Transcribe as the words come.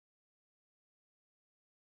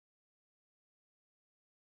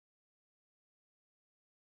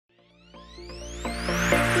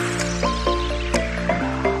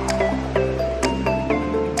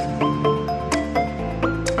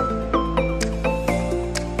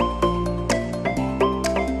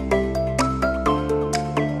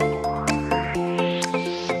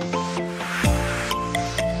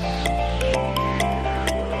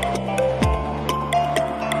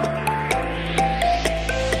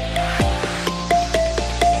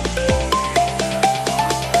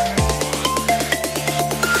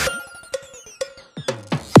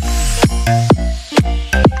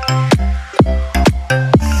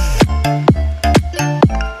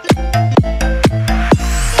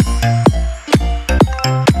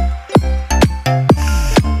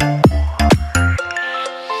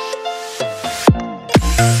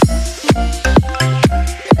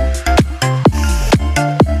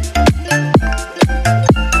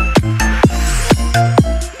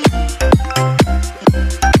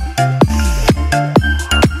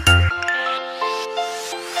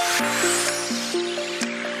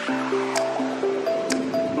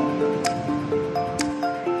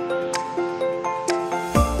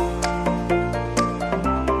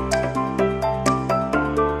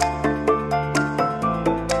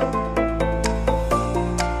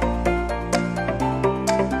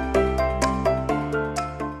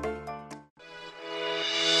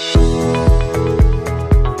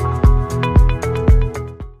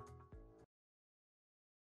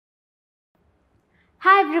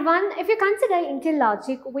if you consider Indian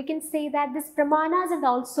logic, we can say that this Pramanas and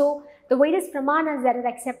also the various Pramanas that are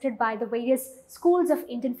accepted by the various schools of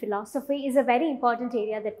Indian philosophy is a very important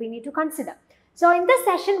area that we need to consider. So in this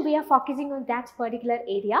session, we are focusing on that particular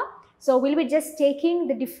area. So we'll be just taking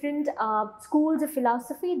the different schools of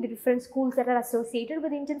philosophy, the different schools that are associated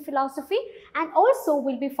with Indian philosophy, and also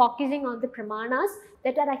we'll be focusing on the Pramanas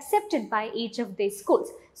that are accepted by each of these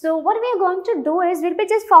schools. So what we are going to do is we'll be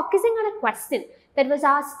just focusing on a question that was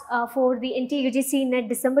asked for the NTA UGC net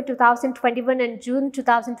December 2021 and June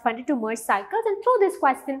 2022 merge cycles, and through this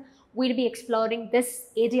question we'll be exploring this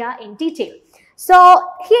area in detail. So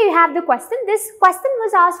here you have the question. This question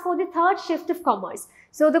was asked for the third shift of commerce.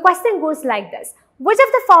 So the question goes like this: which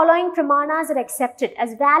of the following Pramanas are accepted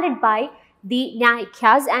as valid by the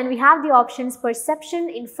Nyayikas? And we have the options perception,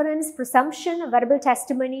 inference, presumption, verbal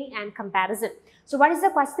testimony and comparison. So what is the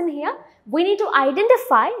question here? We need to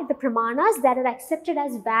identify the Pramanas that are accepted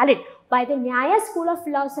as valid by the Nyaya school of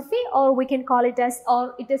philosophy, or we can call it as,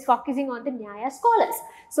 or it is focusing on the Nyaya scholars.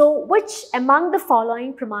 So which among the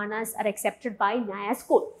following Pramanas are accepted by Nyaya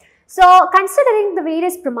school? So considering the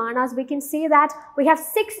various Pramanas, we can say that we have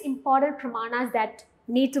 6 important Pramanas that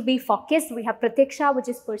need to be focused. We have Pratiksha, which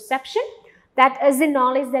is perception. That is the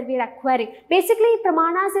knowledge that we are acquiring. Basically,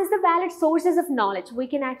 Pramanas is the valid sources of knowledge. We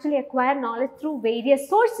can actually acquire knowledge through various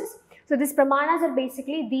sources. So these Pramanas are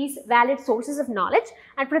basically these valid sources of knowledge.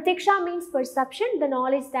 And Pratiksha means perception, the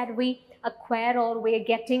knowledge that we acquire or we are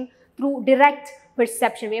getting through direct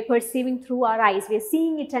perception. We are perceiving through our eyes. We are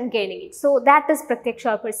seeing it and gaining it. So that is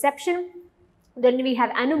Pratiksha or perception. Then we have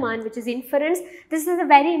Anuman, which is inference. This is a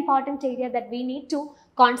very important area that we need to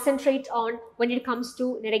concentrate on when it comes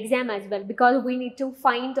to an exam as well, because we need to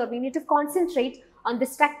find or we need to concentrate on the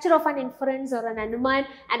structure of an inference or an Anuman,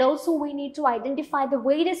 and also we need to identify the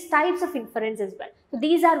various types of inference as well. So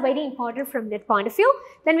these are very important from that point of view.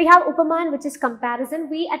 Then we have Upaman, which is comparison.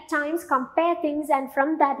 We at times compare things and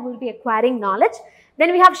from that we will be acquiring knowledge.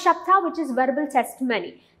 Then we have Shabda, which is verbal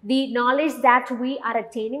testimony, the knowledge that we are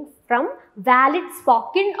attaining from valid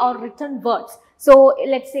spoken or written words. So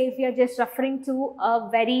let's say if you are just referring to a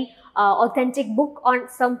very authentic book on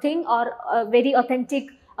something, or a very authentic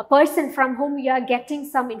person from whom you are getting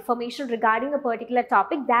some information regarding a particular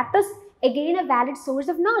topic, that is again a valid source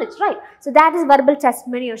of knowledge, right? So that is verbal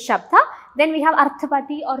testimony or Shabda. Then we have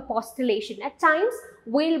Arthapati or postulation. At times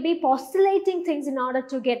we will be postulating things in order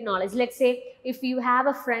to get knowledge. Let's say if you have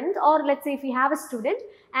a friend, or let's say if you have a student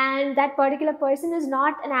and that particular person is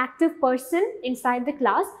not an active person inside the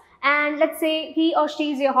class, and let's say he or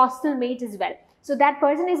she is your hostel mate as well. So that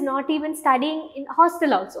person is not even studying in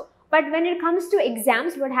hostel also. But when it comes to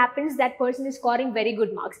exams, what happens, that person is scoring very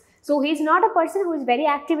good marks. So he is not a person who is very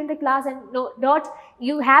active in the class, and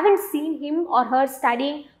you haven't seen him or her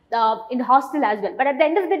studying in the hostel as well. But at the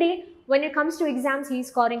end of the day, when it comes to exams, he is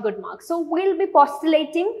scoring good marks. So we'll be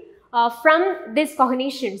postulating from these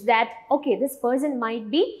cognitions that, okay, this person might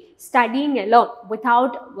be studying alone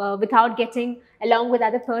without getting along with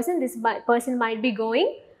other person. This person might be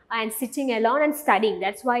going and sitting alone and studying.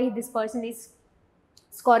 That's why this person is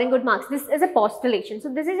scoring good marks. This is a postulation.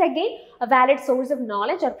 So this is again a valid source of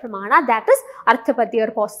knowledge or Pramana, that is Arthapati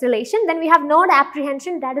or postulation. Then we have node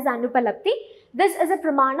apprehension, that is Anupalapti. This is a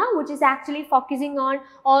Pramana which is actually focusing on,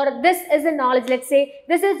 or this is a knowledge, let's say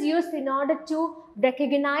this is used in order to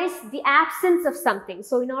recognize the absence of something.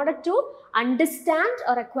 So in order to understand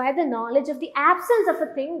or acquire the knowledge of the absence of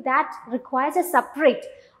a thing, that requires a separate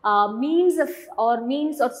means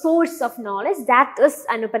or source of knowledge, that is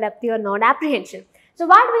Anupalapti or node apprehension. So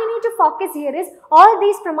what we need to focus here is, all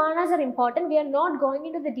these Pramanas are important. We are not going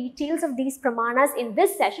into the details of these Pramanas in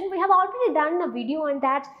this session. We have already done a video on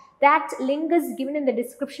that. That link is given in the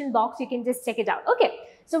description box. You can just check it out. Okay.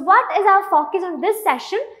 So what is our focus on this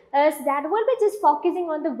session is that we'll be just focusing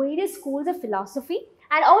on the various schools of philosophy,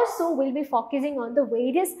 and also we'll be focusing on the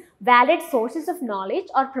various valid sources of knowledge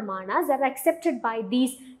or Pramanas that are accepted by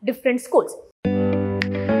these different schools.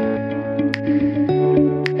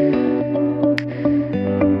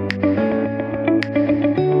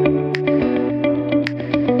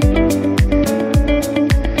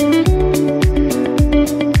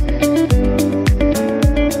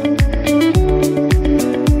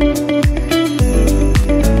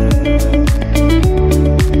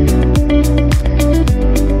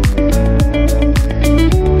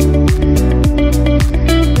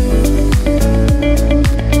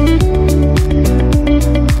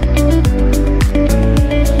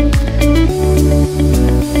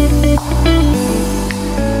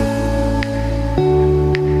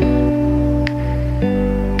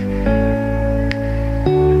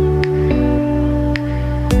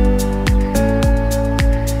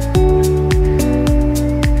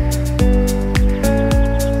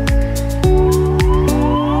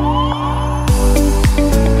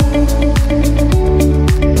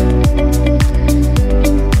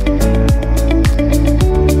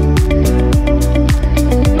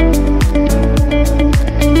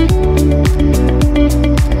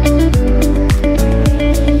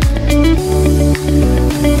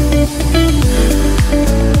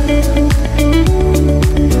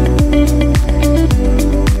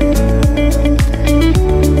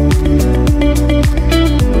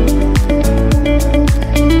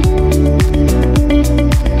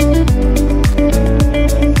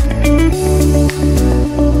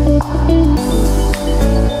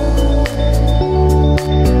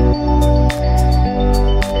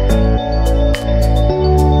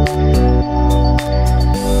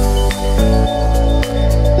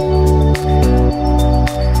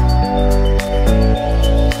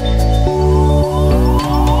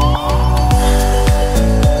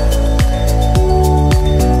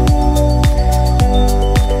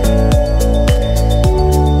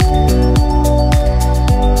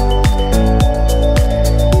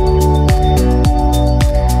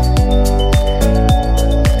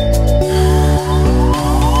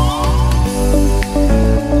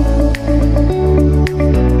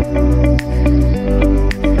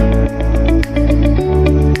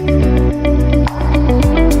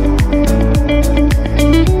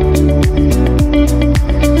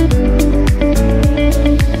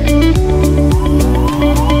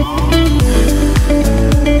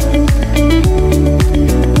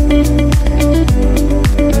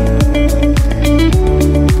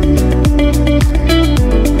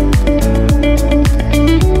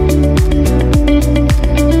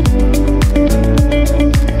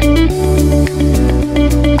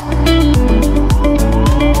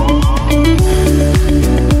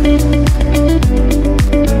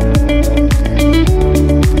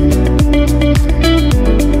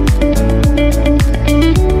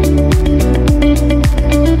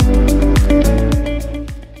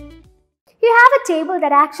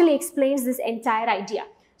 that actually explains this entire idea.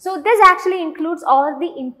 So this actually includes all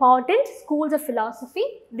the important schools of philosophy,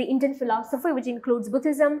 the Indian philosophy, which includes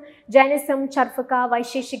Buddhism, Jainism, Charvaka,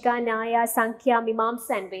 Vaisheshika, Nyaya, Sankhya,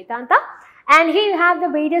 Mimamsa and Vedanta. And here you have the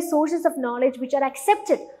various sources of knowledge which are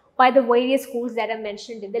accepted by the various schools that are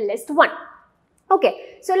mentioned in the list 1.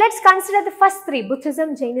 Okay, so let's consider the first 3,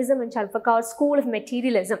 Buddhism, Jainism and Charvaka, or school of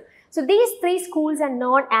materialism. So these 3 schools are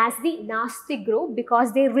known as the Nastic group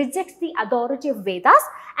because they reject the authority of Vedas,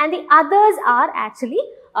 and the others are actually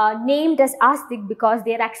named as Astic because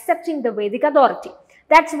they are accepting the Vedic authority.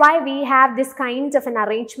 That's why we have this kind of an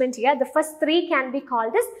arrangement here. The first 3 can be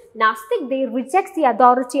called as Nastic. They reject the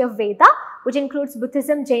authority of Veda, which includes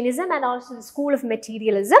Buddhism, Jainism and also the school of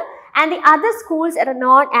materialism. And the other schools are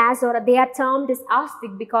known as, or they are termed as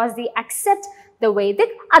Astic because they accept the Vedic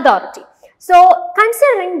authority. So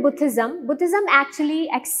considering Buddhism, Buddhism actually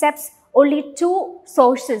accepts only 2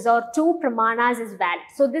 sources or 2 Pramanas as valid.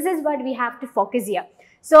 So this is what we have to focus here.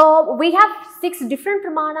 So we have 6 different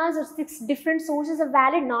Pramanas or 6 different sources of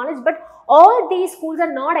valid knowledge, but all these schools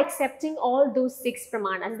are not accepting all those 6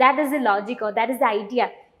 Pramanas. That is the logic, or that is the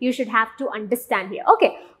idea you should have to understand here.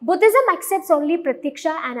 Okay, Buddhism accepts only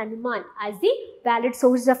Pratyaksha and Anuman as the valid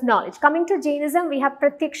sources of knowledge. Coming to Jainism, we have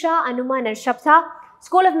Pratyaksha, Anuman and Shabda.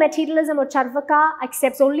 School of materialism or Charvaka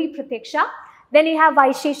accepts only Pratyaksha. Then you have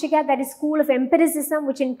Vaisheshika, that is school of empiricism,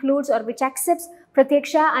 which includes or which accepts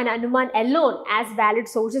Pratyaksha and Anuman alone as valid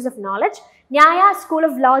sources of knowledge. Nyaya, school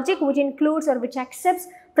of logic, which includes or which accepts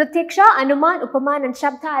Pratyaksha, Anuman, Upaman and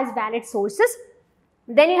Shabda as valid sources.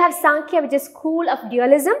 Then you have Sankhya, which is school of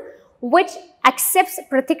dualism, which accepts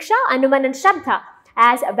Pratyaksha, Anuman and Shabda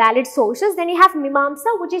as valid sources. Then you have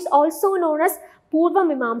Mimamsa, which is also known as Purva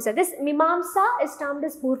Mimamsa. This Mimamsa is termed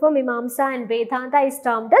as Purva Mimamsa and Vedanta is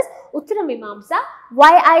termed as Uttara Mimamsa.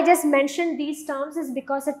 Why I just mentioned these terms is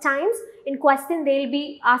because at times in question they will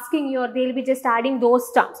be asking you, or they will be just adding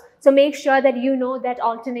those terms. So make sure that you know that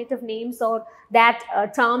alternative names or that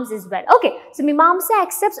terms as well. Okay, so Mimamsa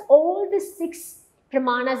accepts all the 6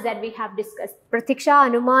 Pramanas that we have discussed. Pratyaksha,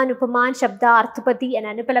 Anuman, Upaman, Shabda, Arthapati and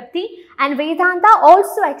Anupalapti, and Vedanta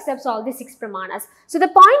also accepts all the 6 Pramanas. So the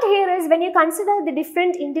point here is, when you consider the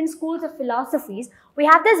different Indian schools of philosophies, we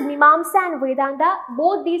have this Mimamsa and Vedanta.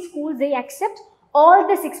 Both these schools, they accept all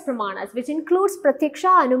the 6 Pramanas, which includes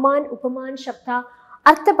Pratyaksha, Anuman, Upaman, Shabda,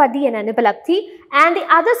 Arthapati and Anupalapti. And the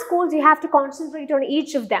other schools, you have to concentrate on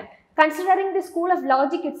each of them. Considering the school of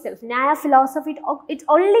logic itself, Nyaya philosophy, it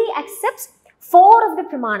only accepts 4 of the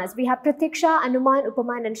Pramanas. We have Pratyaksha, Anuman,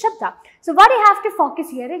 Upaman and Shabda. So what you have to focus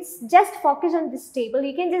here, it's just focus on this table.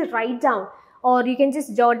 You can just write down, or you can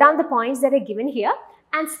just jot down the points that are given here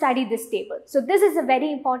and study this table. So this is a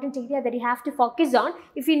very important area that you have to focus on.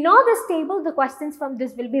 If you know this table, the questions from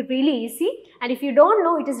this will be really easy. And if you don't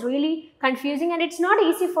know, it is really confusing and it's not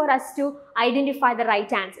easy for us to identify the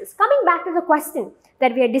right answers. Coming back to the question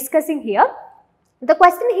that we are discussing here, the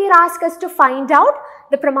question here asks us to find out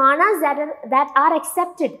the Pramanas that are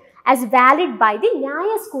accepted as valid by the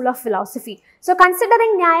Nyaya school of philosophy. So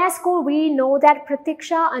considering Nyaya school, we know that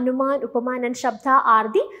Pratyaksha, Anuman, Upaman and Shabda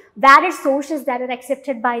are the valid sources that are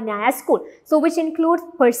accepted by Nyaya school. So which includes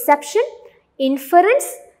perception,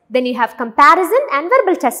 inference, then you have comparison and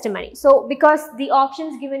verbal testimony. So because the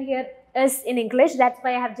options given here is in English, that's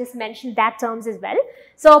why I have just mentioned that terms as well.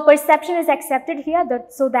 So perception is accepted here,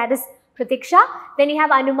 so that is Pratiksha. Then you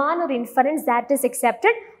have Anuman or inference, that is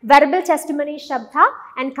accepted. Verbal testimony, Shabda,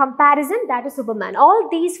 and comparison, that is Upaman. All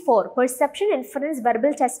these 4, perception, inference,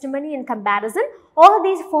 verbal testimony and comparison, all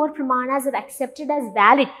these 4 Pramanas are accepted as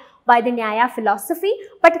valid by the Nyaya philosophy,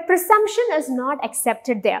 but presumption is not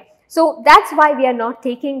accepted there. So that's why we are not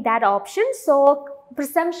taking that option. So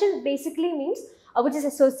presumption basically means which is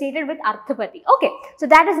associated with Arthapati. Okay, so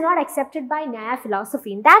that is not accepted by Nyaya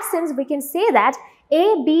philosophy. In that sense, we can say that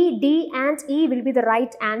A, B, D and E will be the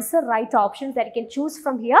right answer, right options that you can choose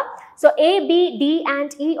from here. So A, B, D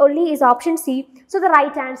and E only is option C. So the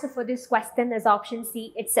right answer for this question is option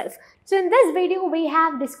C itself. So in this video, we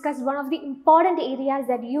have discussed one of the important areas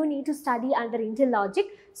that you need to study under Indian logic.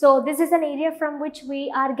 So this is an area from which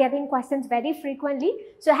we are getting questions very frequently.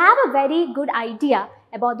 So have a very good idea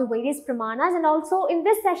about the various Pramanas, and also in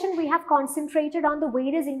this session we have concentrated on the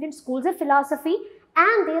various Indian schools of philosophy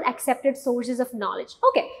and their accepted sources of knowledge.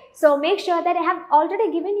 Okay, so make sure that I have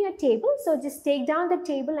already given you a table, so just take down the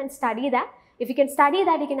table and study that. If you can study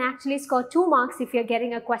that, you can actually score 2 marks if you are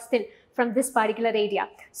getting a question from this particular area.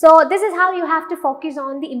 So this is how you have to focus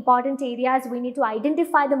on the important areas. We need to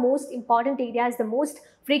identify the most important areas, the most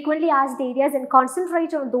frequently asked areas, and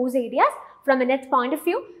concentrate on those areas from a net point of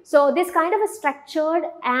view. So this kind of a structured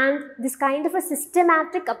and this kind of a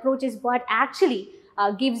systematic approach is what actually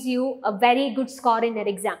gives you a very good score in an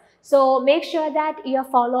exam. So make sure that you are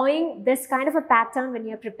following this kind of a pattern when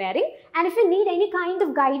you are preparing. And if you need any kind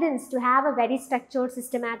of guidance to have a very structured,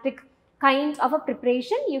 systematic kind of a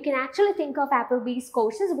preparation, you can actually think of Applebee's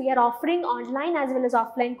courses. We are offering online as well as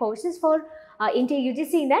offline courses for NTA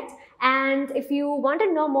UGC net. And if you want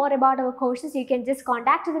to know more about our courses, you can just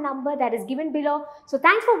contact the number that is given below. So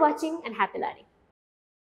thanks for watching and happy learning.